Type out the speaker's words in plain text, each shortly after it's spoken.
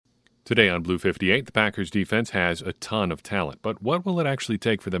Today on Blue 58, the Packers defense has a ton of talent, but what will it actually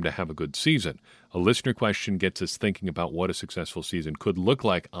take for them to have a good season? A listener question gets us thinking about what a successful season could look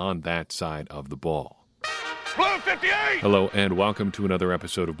like on that side of the ball. Blue 58! Hello and welcome to another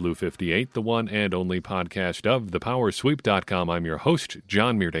episode of Blue 58, the one and only podcast of thepowersweep.com. I'm your host,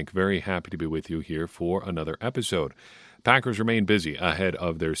 John Meerdink. Very happy to be with you here for another episode. Packers remain busy ahead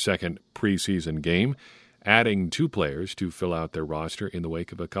of their second preseason game, adding two players to fill out their roster in the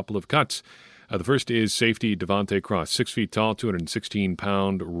wake of a couple of cuts. The first is safety Devontae Cross, 6 feet tall,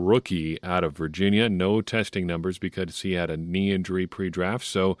 216-pound rookie out of Virginia. No testing numbers because he had a knee injury pre-draft,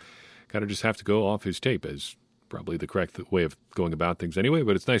 so kind of just have to go off his tape as probably the correct way of going about things anyway,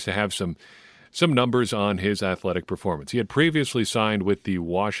 but it's nice to have some numbers on his athletic performance. He had previously signed with the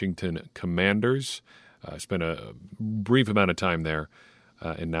Washington Commanders, spent a brief amount of time there,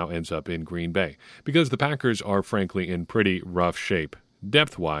 and now ends up in Green Bay. Because the Packers are, frankly, in pretty rough shape,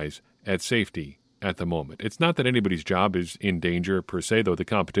 depth-wise, at safety at the moment. It's not that anybody's job is in danger, per se, though the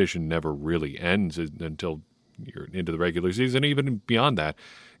competition never really ends until you're into the regular season. Even beyond that,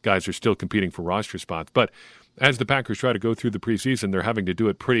 guys are still competing for roster spots. But as the Packers try to go through the preseason, they're having to do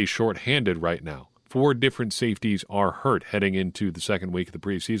it pretty short-handed right now. 4 different safeties are hurt heading into the second week of the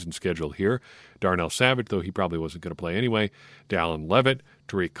preseason schedule here. Darnell Savage, though he probably wasn't going to play anyway, Dallin Leavitt,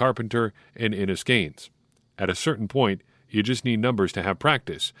 Tariq Carpenter, and Innis Gaines. At a certain point, you just need numbers to have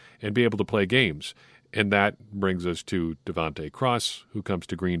practice and be able to play games. And that brings us to Devontae Cross, who comes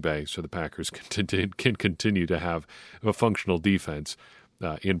to Green Bay, so the Packers can continue to have a functional defense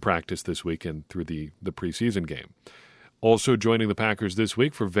in practice this week and through the preseason game. Also joining the Packers this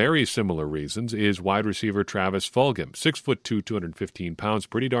week for very similar reasons is wide receiver Travis Fulgham, 6'2", 215 pounds,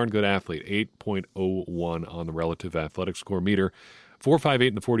 pretty darn good athlete, 8.01 on the relative athletic score meter, 4.58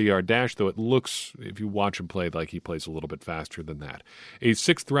 in the 40-yard dash, though it looks, if you watch him play, like he plays a little bit faster than that. A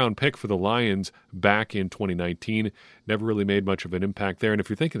 6th-round pick for the Lions back in 2019, never really made much of an impact there. And if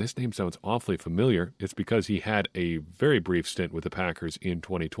you're thinking this name sounds awfully familiar, it's because he had a very brief stint with the Packers in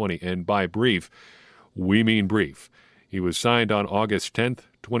 2020, and by brief, we mean brief. He was signed on August 10th,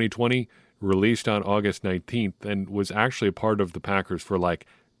 2020, released on August 19th, and was actually a part of the Packers for like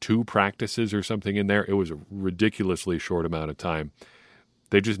 2 practices or something in there. It was a ridiculously short amount of time.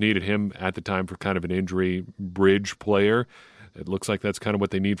 They just needed him at the time for kind of an injury bridge player. It looks like that's kind of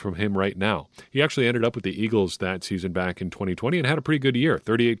what they need from him right now. He actually ended up with the Eagles that season back in 2020 and had a pretty good year.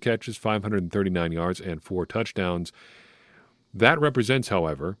 38 catches, 539 yards, and 4 touchdowns. That represents,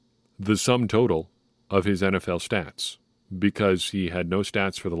 however, the sum total of his NFL stats, because he had no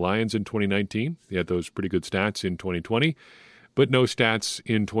stats for the Lions in 2019. He had those pretty good stats in 2020, but no stats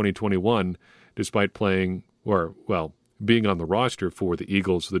in 2021, despite playing, being on the roster for the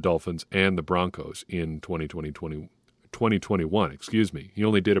Eagles, the Dolphins, and the Broncos in 2021. He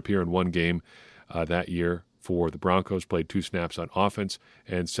only did appear in one game that year for the Broncos, played 2 snaps on offense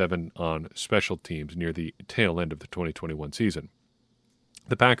and 7 on special teams near the tail end of the 2021 season.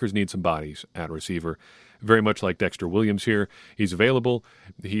 The Packers need some bodies at receiver, very much like Dexter Williams here. He's available.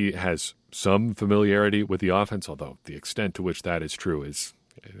 He has some familiarity with the offense, although the extent to which that is true is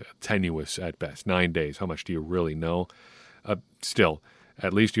tenuous at best. 9 days, how much do you really know? Still,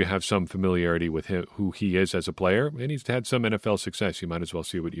 at least you have some familiarity with him, who he is as a player, and he's had some NFL success. You might as well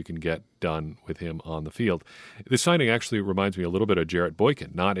see what you can get done with him on the field. This signing actually reminds me a little bit of Jarrett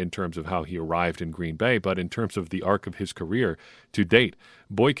Boykin, not in terms of how he arrived in Green Bay, but in terms of the arc of his career to date.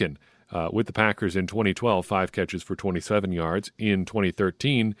 Boykin, with the Packers in 2012, 5 catches for 27 yards. In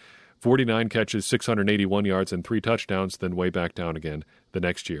 2013, 49 catches, 681 yards, and 3 touchdowns, then way back down again the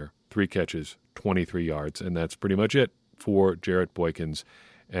next year. 3 catches, 23 yards, and that's pretty much it for Jarrett Boykin's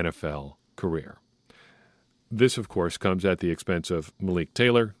NFL career. This, of course, comes at the expense of Malik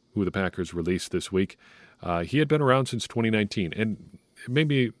Taylor, who the Packers released this week. He had been around since 2019, and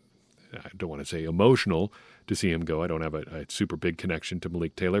maybe, I don't want to say emotional to see him go. I don't have a super big connection to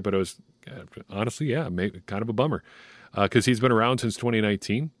Malik Taylor, but it was honestly, kind of a bummer because he's been around since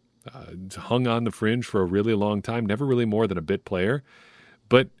 2019, hung on the fringe for a really long time, never really more than a bit player,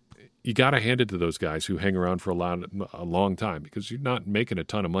 but you got to hand it to those guys who hang around for a long time because you're not making a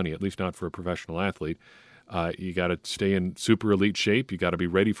ton of money, at least not for a professional athlete. You got to stay in super elite shape. You got to be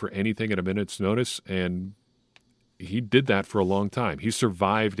ready for anything at a minute's notice, and he did that for a long time. He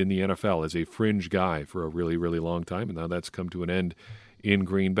survived in the NFL as a fringe guy for a really, really long time, and now that's come to an end in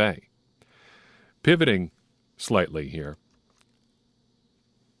Green Bay. Pivoting slightly here,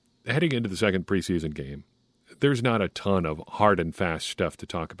 heading into the second preseason game, there's not a ton of hard and fast stuff to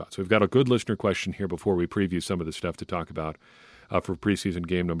talk about. So we've got a good listener question here before we preview some of the stuff to talk about for preseason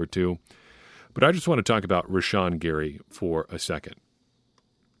game number 2. But I just want to talk about Rashan Gary for a second.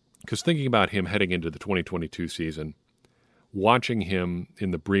 Because thinking about him heading into the 2022 season, watching him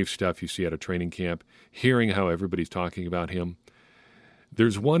in the brief stuff you see at a training camp, hearing how everybody's talking about him,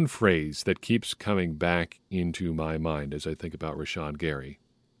 there's one phrase that keeps coming back into my mind as I think about Rashawn Gary.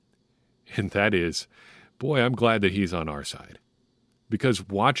 And that is, boy, I'm glad that he's on our side. Because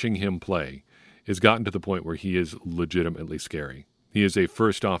watching him play has gotten to the point where he is legitimately scary. He is a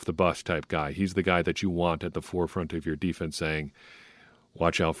first-off-the-bus type guy. He's the guy that you want at the forefront of your defense saying,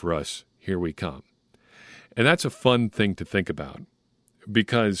 watch out for us, here we come. And that's a fun thing to think about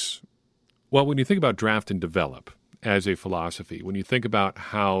because, well, when you think about draft and develop as a philosophy, when you think about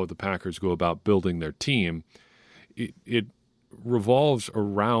how the Packers go about building their team, it revolves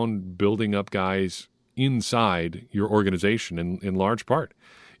around building up guys inside your organization in large part.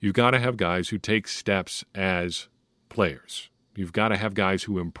 You've got to have guys who take steps as players. You've got to have guys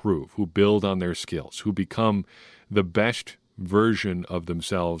who improve, who build on their skills, who become the best version of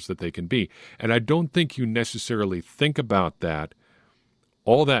themselves that they can be. And I don't think you necessarily think about that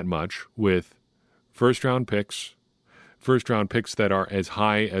all that much with first-round picks that are as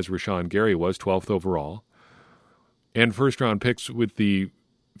high as Rashawn Gary was, 12th overall, and first-round picks with the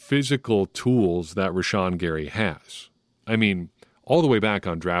physical tools that Rashawn Gary has. I mean, all the way back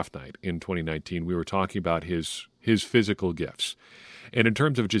on draft night in 2019, we were talking about his physical gifts. And in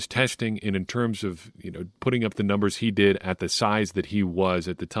terms of just testing and in terms of, putting up the numbers he did at the size that he was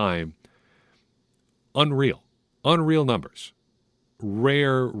at the time, unreal numbers,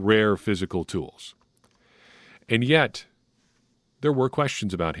 rare physical tools. And yet, there were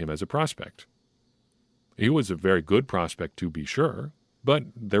questions about him as a prospect. He was a very good prospect, to be sure, but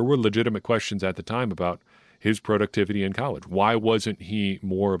there were legitimate questions at the time about his productivity in college. Why wasn't he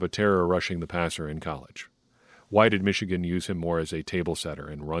more of a terror rushing the passer in college? Why did Michigan use him more as a table setter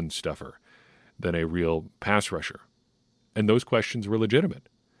and run stuffer than a real pass rusher? And those questions were legitimate.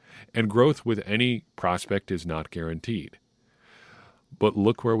 And growth with any prospect is not guaranteed. But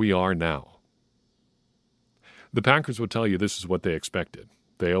look where we are now. The Packers would tell you this is what they expected.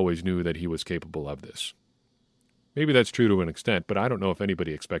 They always knew that he was capable of this. Maybe that's true to an extent, but I don't know if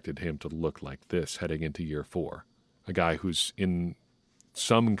anybody expected him to look like this heading into year 4. A guy who's in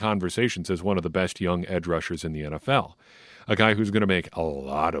some conversations as one of the best young edge rushers in the NFL. A guy who's going to make a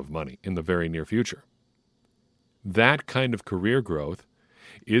lot of money in the very near future. That kind of career growth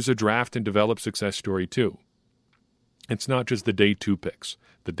is a draft and develop success story too. It's not just the day 2 picks,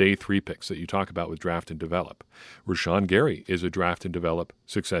 the day 3 picks that you talk about with draft and develop. Rashawn Gary is a draft and develop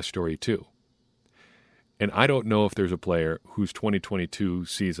success story too. And I don't know if there's a player whose 2022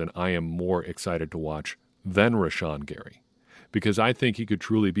 season I am more excited to watch than Rashawn Gary, because I think he could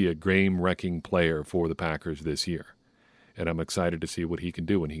truly be a game-wrecking player for the Packers this year. And I'm excited to see what he can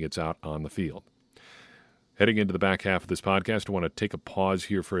do when he gets out on the field. Heading into the back half of this podcast, I want to take a pause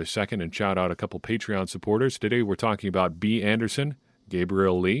here for a second and shout out a couple Patreon supporters. Today we're talking about B. Anderson,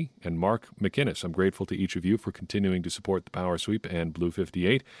 Gabriel Lee, and Mark McInnes. I'm grateful to each of you for continuing to support the Power Sweep and Blue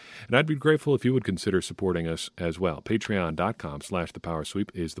 58, and I'd be grateful if you would consider supporting us as well. Patreon.com/thepowersweep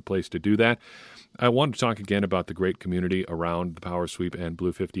is the place to do that. I want to talk again about the great community around the Power Sweep and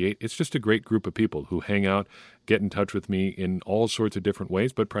Blue 58. It's just a great group of people who hang out, get in touch with me in all sorts of different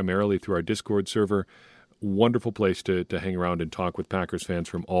ways, but primarily through our Discord server. Wonderful place to hang around and talk with Packers fans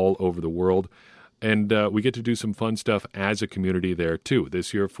from all over the world. And we get to do some fun stuff as a community there, too.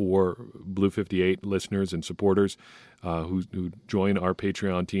 This year for Blue 58 listeners and supporters who join our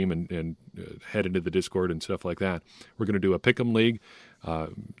Patreon team and head into the Discord and stuff like that, we're going to do a Pick'em League,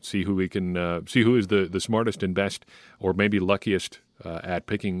 see who is the smartest and best or maybe luckiest at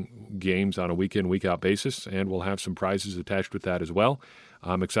picking games on a week-in, week-out basis, and we'll have some prizes attached with that as well.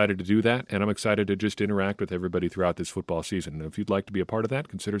 I'm excited to do that, and I'm excited to just interact with everybody throughout this football season. And if you'd like to be a part of that,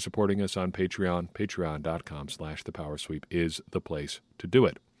 consider supporting us on Patreon. Patreon.com/thepowersweep is the place to do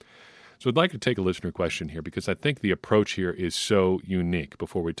it. So I'd like to take a listener question here because I think the approach here is so unique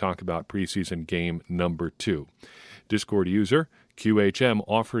before we talk about preseason game number 2. Discord user QHM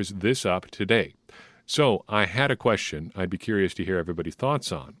offers this up today. So I had a question I'd be curious to hear everybody's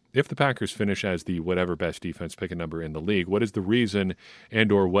thoughts on. If the Packers finish as the whatever best defense pick a number in the league, what is the reason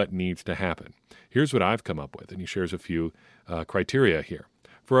and or what needs to happen? Here's what I've come up with, and he shares a few criteria here.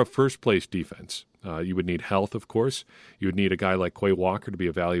 For a first-place defense, you would need health, of course. You would need a guy like Quay Walker to be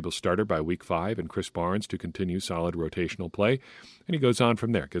a valuable starter by week 5 and Chris Barnes to continue solid rotational play. And he goes on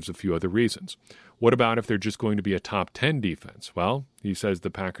from there, gives a few other reasons. What about if they're just going to be a top 10 defense? Well, he says the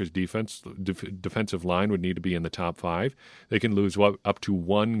Packers' defensive line would need to be in the top 5. They can lose up to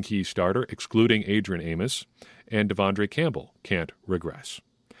one key starter, excluding Adrian Amos, and Devondre Campbell can't regress.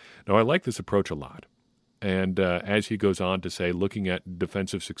 Now, I like this approach a lot. And as he goes on to say, looking at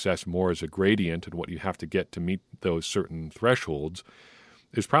defensive success more as a gradient and what you have to get to meet those certain thresholds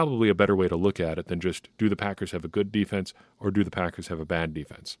is probably a better way to look at it than just, do the Packers have a good defense or do the Packers have a bad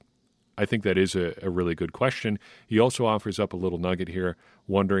defense? I think that is a really good question. He also offers up a little nugget here,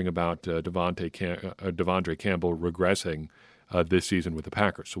 wondering about Devondre Campbell regressing this season with the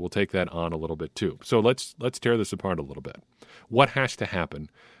Packers. So we'll take that on a little bit too. So let's tear this apart a little bit. What has to happen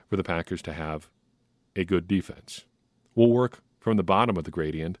for the Packers to have a good defense? We'll work from the bottom of the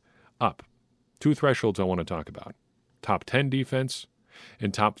gradient up. Two thresholds I want to talk about: top 10 defense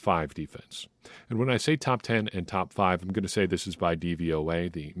and top 5 defense. And when I say top 10 and top 5, I'm going to say this is by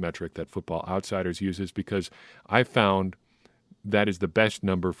DVOA, the metric that Football Outsiders uses, because I found that is the best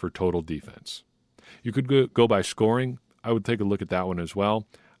number for total defense. You could go by scoring. I would take a look at that one as well.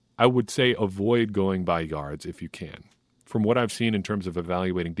 I would say avoid going by yards if you can. From what I've seen in terms of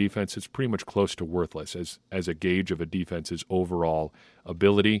evaluating defense, it's pretty much close to worthless as a gauge of a defense's overall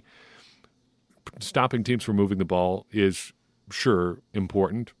ability. Stopping teams from moving the ball is sure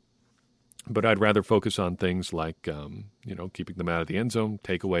important, but I'd rather focus on things like keeping them out of the end zone,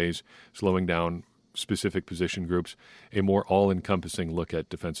 takeaways, slowing down specific position groups, a more all-encompassing look at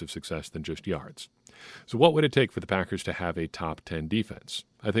defensive success than just yards. So what would it take for the Packers to have a top 10 defense?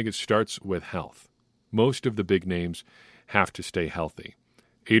 I think it starts with health. Most of the big names have to stay healthy.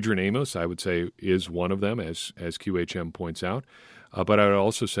 Adrian Amos, I would say, is one of them, as QHM points out. But I would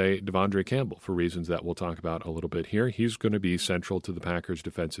also say Devondre Campbell, for reasons that we'll talk about a little bit here. He's going to be central to the Packers'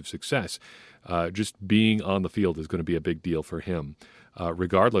 defensive success. Just being on the field is going to be a big deal for him,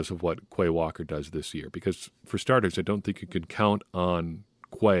 regardless of what Quay Walker does this year. Because, for starters, I don't think you can count on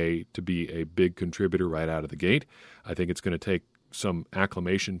Quay to be a big contributor right out of the gate. I think it's going to take some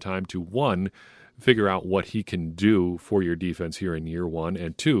acclimation time to, one, figure out what he can do for your defense here in year one,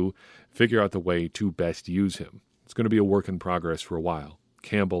 and two, figure out the way to best use him. It's going to be a work in progress for a while.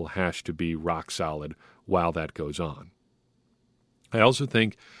 Campbell has to be rock solid while that goes on. I also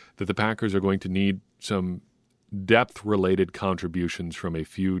think that the Packers are going to need some depth-related contributions from a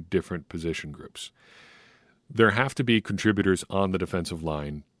few different position groups. There have to be contributors on the defensive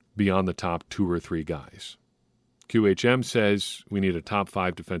line beyond the top 2 or 3 guys. QHM says we need a top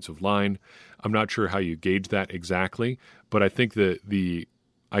 5 defensive line. I'm not sure how you gauge that exactly, but I think the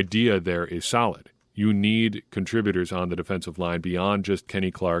idea there is solid. You need contributors on the defensive line beyond just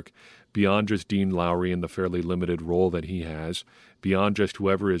Kenny Clark, beyond just Dean Lowry in the fairly limited role that he has, beyond just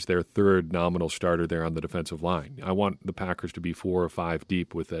whoever is their third nominal starter there on the defensive line. I want the Packers to be 4 or 5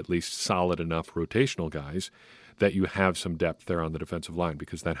 deep with at least solid enough rotational guys that you have some depth there on the defensive line,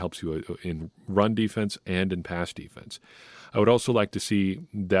 because that helps you in run defense and in pass defense. I would also like to see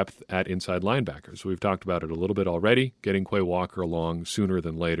depth at inside linebackers. We've talked about it a little bit already. Getting Quay Walker along sooner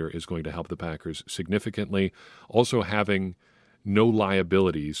than later is going to help the Packers significantly. Also having no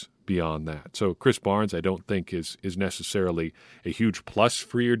liabilities beyond that. So Chris Barnes, I don't think is necessarily a huge plus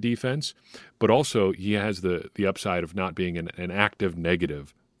for your defense, but also he has the upside of not being an active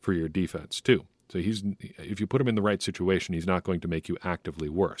negative for your defense too. So if you put him in the right situation, he's not going to make you actively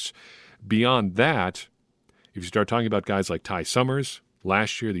worse. Beyond that, if you start talking about guys like Ty Summers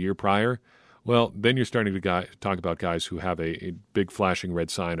last year, the year prior, well, then you're starting to talk about guys who have a big flashing red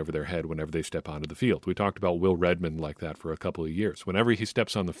sign over their head whenever they step onto the field. We talked about Will Redmond like that for a couple of years. Whenever he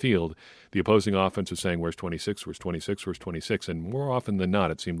steps on the field, the opposing offense is saying, where's 26, where's 26, where's 26? And more often than not,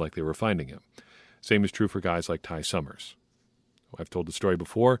 it seemed like they were finding him. Same is true for guys like Ty Summers. I've told the story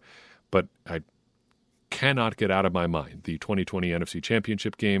before, but I cannot get out of my mind the 2020 NFC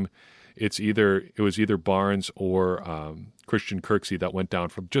Championship game. It was either Barnes or Christian Kirksey that went down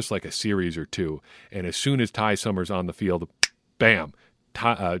from just like a series or two. And as soon as Ty Summers on the field, bam,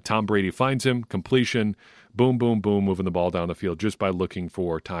 Tom Brady finds him, completion, boom, boom, boom, moving the ball down the field just by looking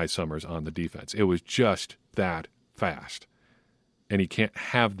for Ty Summers on the defense. It was just that fast. And he can't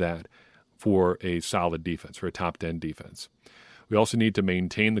have that for a solid defense, for a top 10 defense. We also need to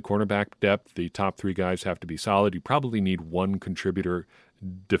maintain the cornerback depth. The top 3 guys have to be solid. You probably need one contributor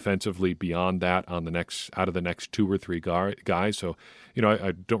defensively beyond that out of the next 2 or 3 guys. So,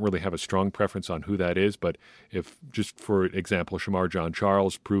 I don't really have a strong preference on who that is, but if, just for example, Shamar John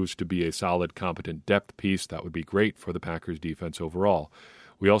Charles proves to be a solid, competent depth piece, that would be great for the Packers defense overall.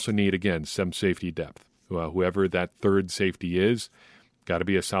 We also need, again, some safety depth. Whoever that third safety is, got to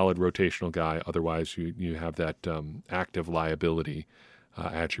be a solid rotational guy. Otherwise, you have that active liability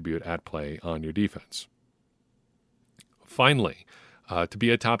attribute at play on your defense. Finally, to be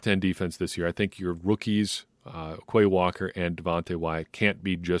a top 10 defense this year, I think your rookies, Quay Walker and Devonte Wyatt, can't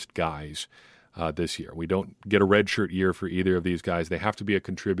be just guys this year. We don't get a redshirt year for either of these guys. They have to be a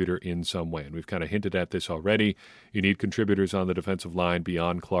contributor in some way, and we've kind of hinted at this already. You need contributors on the defensive line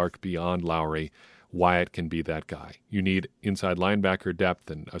beyond Clark, beyond Lowry. Wyatt can be that guy. You need inside linebacker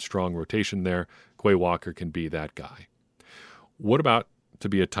depth and a strong rotation there. Quay Walker can be that guy. What about to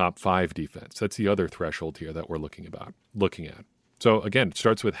be a top 5 defense? That's the other threshold here that we're looking at. So again, it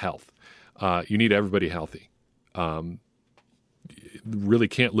starts with health. You need everybody healthy. Really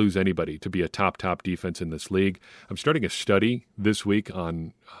can't lose anybody to be a top defense in this league. I'm starting a study this week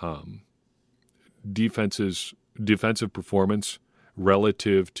on defensive performance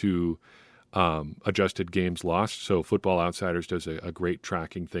relative to adjusted games lost. So Football Outsiders does a great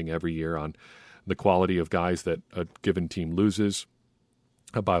tracking thing every year on the quality of guys that a given team loses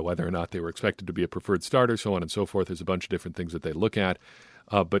by whether or not they were expected to be a preferred starter, so on and so forth. There's a bunch of different things that they look at.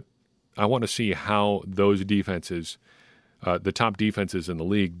 But I want to see how those defenses, the top defenses in the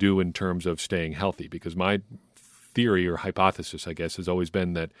league, do in terms of staying healthy. Because my theory or hypothesis, I guess, has always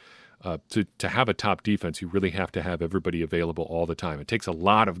been that to have a top defense, you really have to have everybody available all the time. It takes a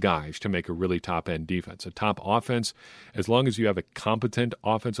lot of guys to make a really top-end defense. A top offense, as long as you have a competent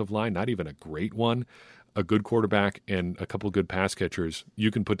offensive line, not even a great one, a good quarterback, and a couple good pass catchers,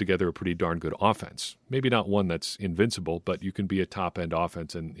 you can put together a pretty darn good offense. Maybe not one that's invincible, but you can be a top-end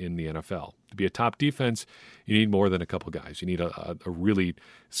offense in the NFL. To be a top defense, you need more than a couple guys. You need a really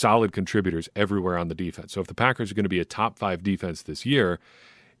solid contributors everywhere on the defense. So if the Packers are going to be a top 5 defense this year,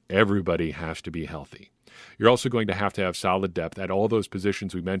 everybody has to be healthy. You're also going to have solid depth at all those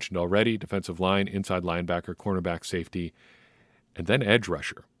positions we mentioned already: defensive line, inside linebacker, cornerback, safety, and then edge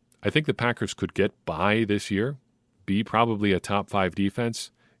rusher. I think the Packers could get by this year, be probably a top 5 defense,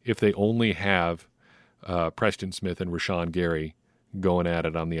 if they only have Preston Smith and Rashawn Gary going at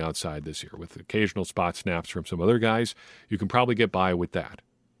it on the outside this year. With occasional spot snaps from some other guys, you can probably get by with that.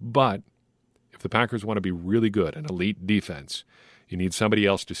 But if the Packers want to be really good, an elite defense, you need somebody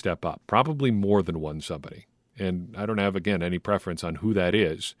else to step up, probably more than one somebody. And I don't have, again, any preference on who that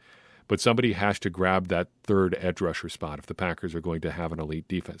is, but somebody has to grab that third edge rusher spot if the Packers are going to have an elite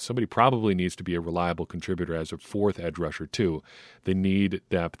defense. Somebody probably needs to be a reliable contributor as a 4th edge rusher, too. They need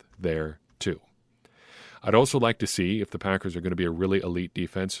depth there, too. I'd also like to see, if the Packers are going to be a really elite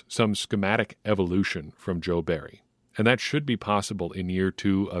defense, some schematic evolution from Joe Barry. And that should be possible in year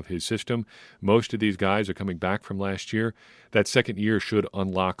 2 of his system. Most of these guys are coming back from last year. That second year should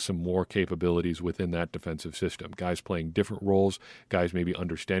unlock some more capabilities within that defensive system. Guys playing different roles, guys maybe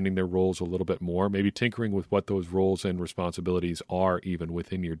understanding their roles a little bit more, maybe tinkering with what those roles and responsibilities are even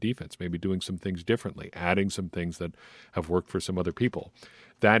within your defense, maybe doing some things differently, adding some things that have worked for some other people.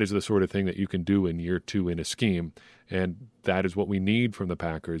 That is the sort of thing that you can do in year 2 in a scheme, and that is what we need from the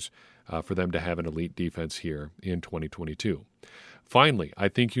Packers for them to have an elite defense here in 2022. Finally, I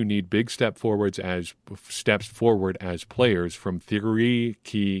think you need big steps forward as players from 3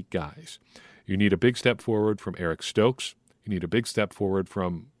 key guys. You need a big step forward from Eric Stokes. You need a big step forward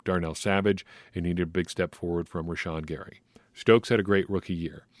from Darnell Savage. And you need a big step forward from Rashawn Gary. Stokes had a great rookie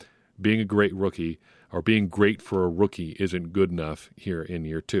year. Being a great rookie, or being great for a rookie, isn't good enough here in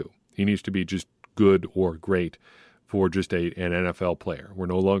year 2. He needs to be just good or great for just an NFL player. We're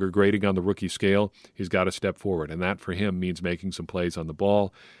no longer grading on the rookie scale. He's got to step forward, and that for him means making some plays on the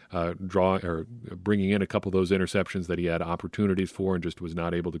ball, bringing in a couple of those interceptions that he had opportunities for and just was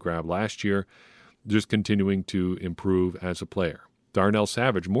not able to grab last year, just continuing to improve as a player. Darnell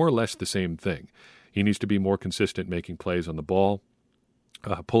Savage, more or less the same thing. He needs to be more consistent making plays on the ball,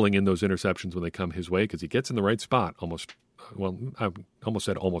 pulling in those interceptions when they come his way, because he gets in the right spot I almost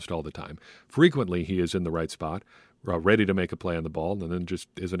said almost all the time. Frequently, he is in the right spot, ready to make a play on the ball, and then just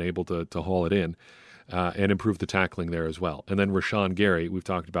isn't able to haul it in and improve the tackling there as well. And then Rashawn Gary, we've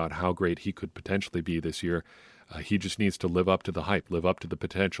talked about how great he could potentially be this year. He just needs to live up to the hype, live up to the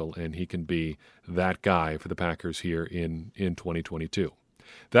potential, and he can be that guy for the Packers here in 2022.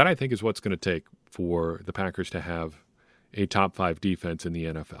 That, I think, is what's going to take for the Packers to have a top 5 defense in the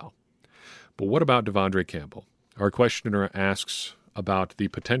NFL. But what about Devondre Campbell? Our questioner asks about the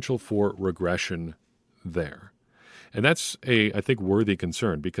potential for regression there. And that's I think, worthy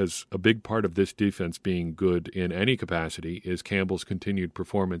concern, because a big part of this defense being good in any capacity is Campbell's continued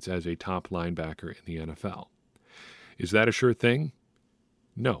performance as a top linebacker in the NFL. Is that a sure thing?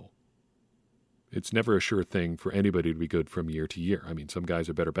 No. It's never a sure thing for anybody to be good from year to year. I mean, some guys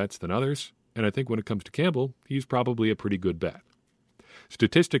are better bets than others, and I think when it comes to Campbell, he's probably a pretty good bet.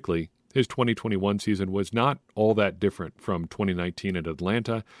 Statistically, his 2021 season was not all that different from 2019 at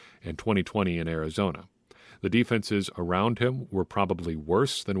Atlanta and 2020 in Arizona. The defenses around him were probably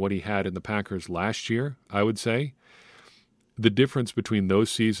worse than what he had in the Packers last year, I would say. the difference between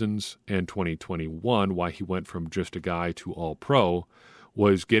those seasons and 2021, why he went from just a guy to all-pro,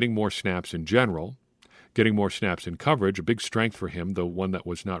 was getting more snaps in general, getting more snaps in coverage, a big strength for him, though one that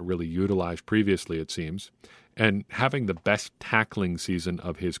was not really utilized previously, it seems, and having the best tackling season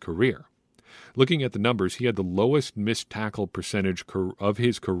of his career. Looking at the numbers, he had the lowest missed tackle percentage of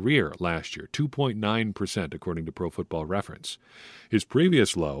his career last year, 2.9% according to Pro Football Reference. His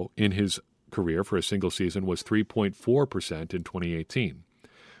previous low in his career for a single season was 3.4% in 2018.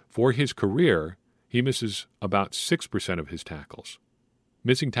 For his career, he misses about 6% of his tackles,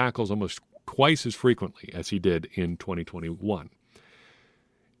 missing tackles almost twice as frequently as he did in 2021.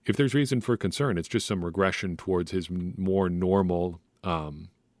 If there's reason for concern, it's just some regression towards his more normal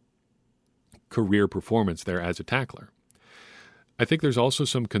career performance there as a tackler. I think there's also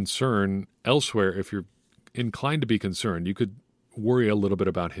some concern elsewhere. If you're inclined to be concerned, you could worry a little bit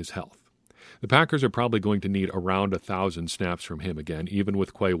about his health. The Packers are probably going to need around 1,000 snaps from him again, even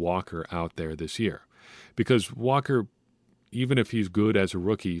with Quay Walker out there this year. Because Walker, even if he's good as a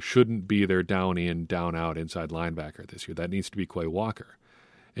rookie, shouldn't be their down-in, down-out inside linebacker this year. That needs to be Quay Walker.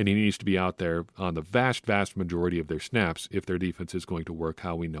 And he needs to be out there on the vast, vast majority of their snaps if their defense is going to work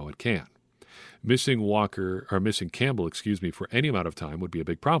how we know it can. Missing Campbell, for any amount of time would be a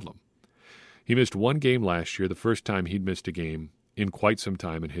big problem. He missed one game last year, the first time he'd missed a game in quite some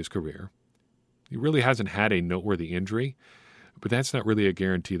time in his career. He really hasn't had a noteworthy injury, but that's not really a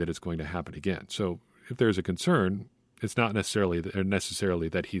guarantee that it's going to happen again. So if there's a concern, it's not necessarily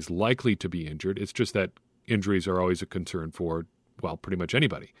that he's likely to be injured. It's just that injuries are always a concern for, well, pretty much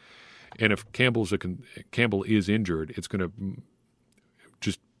anybody. And if Campbell is injured, it's going to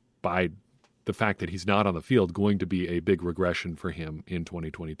just by the fact that he's not on the field going to be a big regression for him in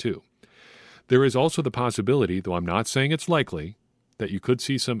 2022. There is also the possibility, though I'm not saying it's likely, that you could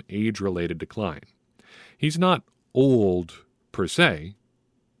see some age-related decline. He's not old per se,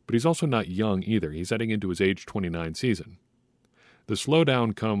 but he's also not young either. He's heading into his age 29 season. The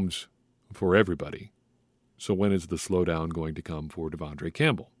slowdown comes for everybody. So when is the slowdown going to come for De'Vondre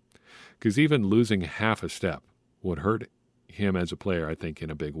Campbell? Because even losing half a step would hurt him as a player, I think,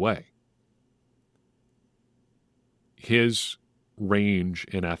 in a big way. His range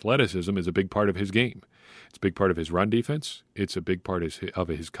and athleticism is a big part of his game. It's a big part of his run defense. It's a big part of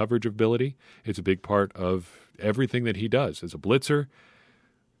his coverage ability. It's a big part of everything that he does. As a blitzer,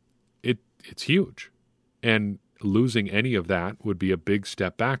 it's huge. And losing any of that would be a big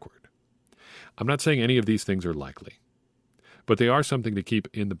step backward. I'm not saying any of these things are likely, but they are something to keep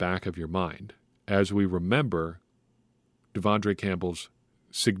in the back of your mind as we remember De'Vondre Campbell's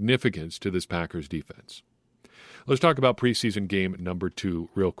significance to this Packers defense. Let's talk about preseason game number 2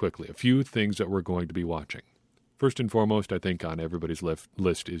 real quickly. A few things that we're going to be watching. First and foremost, I think on everybody's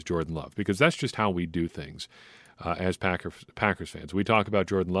list is Jordan Love, because that's just how we do things as Packers fans. We talk about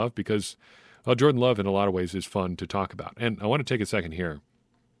Jordan Love because, well, Jordan Love in a lot of ways is fun to talk about. And I want to take a second here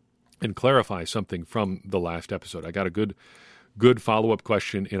and clarify something from the last episode. I got a good follow-up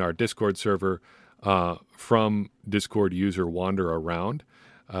question in our Discord server from Discord user Wander Around.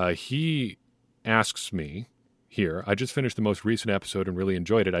 He asks me here, I just finished the most recent episode and really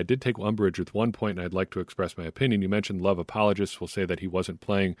enjoyed it. I did take umbrage with one point, and I'd like to express my opinion. You mentioned Love apologists will say that he wasn't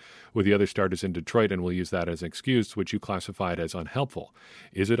playing with the other starters in Detroit and will use that as an excuse, which you classified as unhelpful.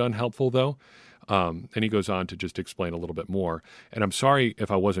 Is it unhelpful, though? And he goes on to just explain a little bit more. And I'm sorry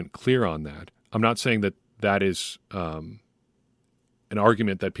if I wasn't clear on that. I'm not saying that that is an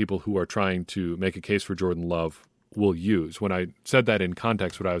argument that people who are trying to make a case for Jordan Love will use. When I said that in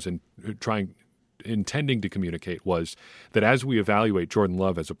context, what I was intending to communicate was that as we evaluate Jordan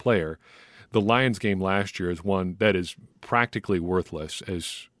Love as a player, the Lions game last year is one that is practically worthless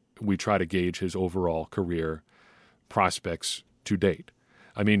as we try to gauge his overall career prospects to date.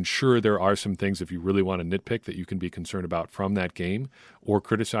 I mean, sure, there are some things, if you really want to nitpick, that you can be concerned about from that game or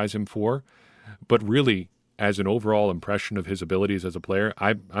criticize him for, but really, as an overall impression of his abilities as a player,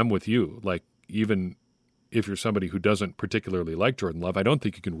 I'm with you. Like, even if you're somebody who doesn't particularly like Jordan Love, I don't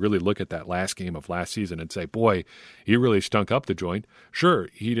think you can really look at that last game of last season and say, boy, he really stunk up the joint. Sure,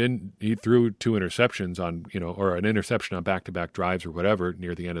 he threw 2 interceptions on, or an interception on back-to-back drives or whatever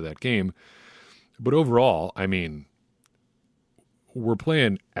near the end of that game. But overall, I mean, we're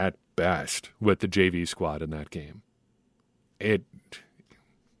playing at best with the JV squad in that game. If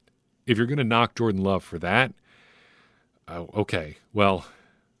you're going to knock Jordan Love for that, okay, well,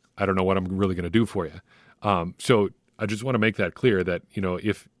 I don't know what I'm really going to do for you. So I just want to make that clear that,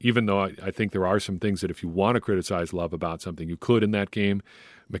 even though I think there are some things that if you want to criticize Love about something, you could in that game.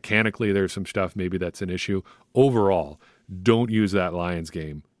 Mechanically, there's some stuff maybe that's an issue. Overall, don't use that Lions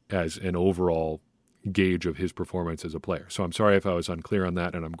game as an overall, gauge of his performance as a player. So I'm sorry if I was unclear on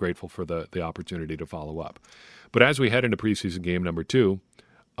that, and I'm grateful for the opportunity to follow up. But as we head into preseason game number 2,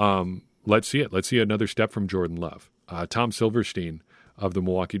 let's see it. Let's see another step from Jordan Love. Tom Silverstein of the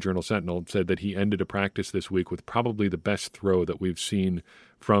Milwaukee Journal-Sentinel said that he ended a practice this week with probably the best throw that we've seen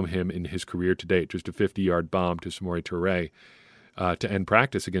from him in his career to date, just a 50-yard bomb to Samori Toure to end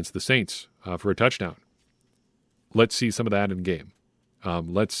practice against the Saints for a touchdown. Let's see some of that in game.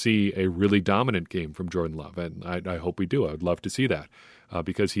 Let's see a really dominant game from Jordan Love, and I hope we do. I would love to see that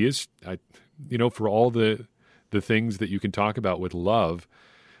because he is, for all the things that you can talk about with Love,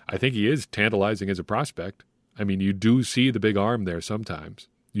 I think he is tantalizing as a prospect. I mean, you do see the big arm there sometimes.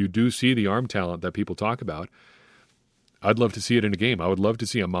 You do see the arm talent that people talk about. I'd love to see it in a game. I would love to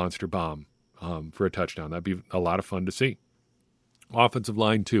see a monster bomb for a touchdown. That'd be a lot of fun to see. Offensive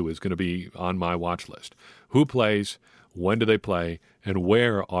line, too, is going to be on my watch list. Who plays, when do they play, and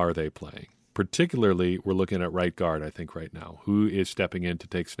where are they playing? Particularly, we're looking at right guard, I think, right now. Who is stepping in to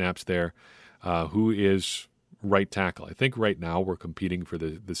take snaps there? Who is right tackle? I think right now we're competing for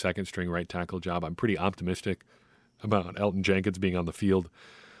the second-string right tackle job. I'm pretty optimistic about Elton Jenkins being on the field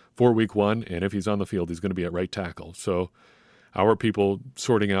for week 1, and if he's on the field, he's going to be at right tackle. So how are people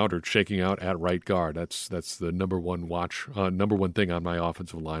sorting out or shaking out at right guard? That's the number one thing on my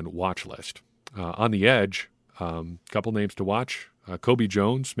offensive line watch list. On the edge, couple names to watch. Kobe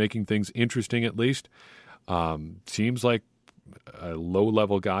Jones making things interesting at least. Seems like a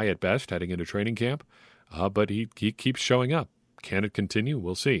low-level guy at best heading into training camp, but he keeps showing up. Can it continue?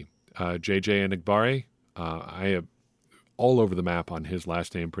 We'll see. JJ Enagbare, I am all over the map on his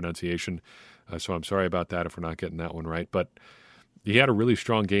last name pronunciation, so I'm sorry about that if we're not getting that one right. But he had a really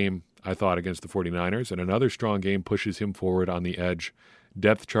strong game, I thought, against the 49ers, and another strong game pushes him forward on the edge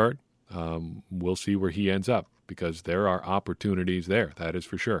depth chart. We'll see where he ends up because there are opportunities there, that is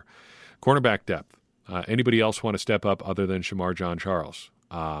for sure. Cornerback depth. Anybody else want to step up other than Shamar Jean-Charles?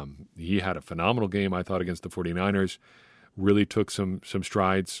 He had a phenomenal game, I thought, against the 49ers. Really took some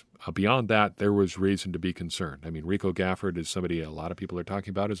strides. Beyond that, there was reason to be concerned. I mean, Rico Gafford is somebody a lot of people are talking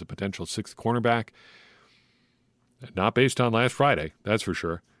about as a potential 6th cornerback. Not based on last Friday, that's for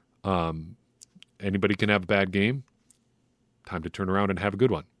sure. Anybody can have a bad game. Time to turn around and have a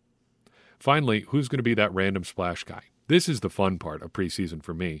good one. Finally, who's going to be that random splash guy? This is the fun part of preseason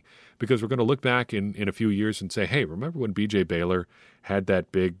for me because we're going to look back in a few years and say, hey, remember when B.J. Baylor had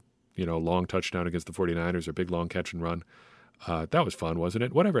that big, long touchdown against the 49ers or big long catch and run? That was fun, wasn't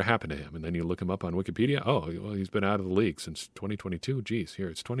it? Whatever happened to him? And then you look him up on Wikipedia. Oh, well, he's been out of the league since 2022. Geez, here,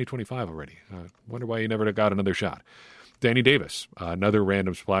 it's 2025 already. Wonder why he never got another shot. Danny Davis, another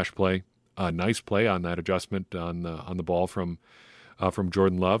random splash play. Nice play on that adjustment on the ball from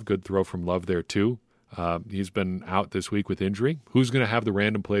Jordan Love. Good throw from Love there, too. He's been out this week with injury. Who's going to have the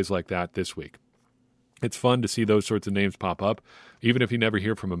random plays like that this week? It's fun to see those sorts of names pop up. Even if you never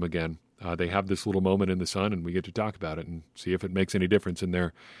hear from them again, they have this little moment in the sun, and we get to talk about it and see if it makes any difference in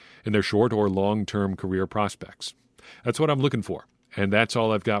their short or long-term career prospects. That's what I'm looking for. And that's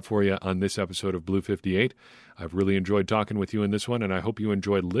all I've got for you on this episode of Blue 58. I've really enjoyed talking with you in this one, and I hope you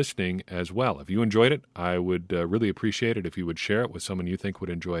enjoyed listening as well. If you enjoyed it, I would really appreciate it if you would share it with someone you think would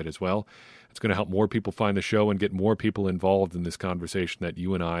enjoy it as well. It's going to help more people find the show and get more people involved in this conversation that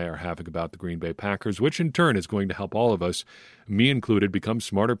you and I are having about the Green Bay Packers, which in turn is going to help all of us, me included, become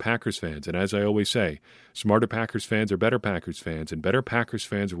smarter Packers fans. And as I always say, smarter Packers fans are better Packers fans, and better Packers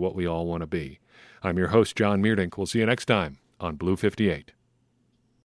fans are what we all want to be. I'm your host, John Meerdink. We'll see you next time on Blue 58.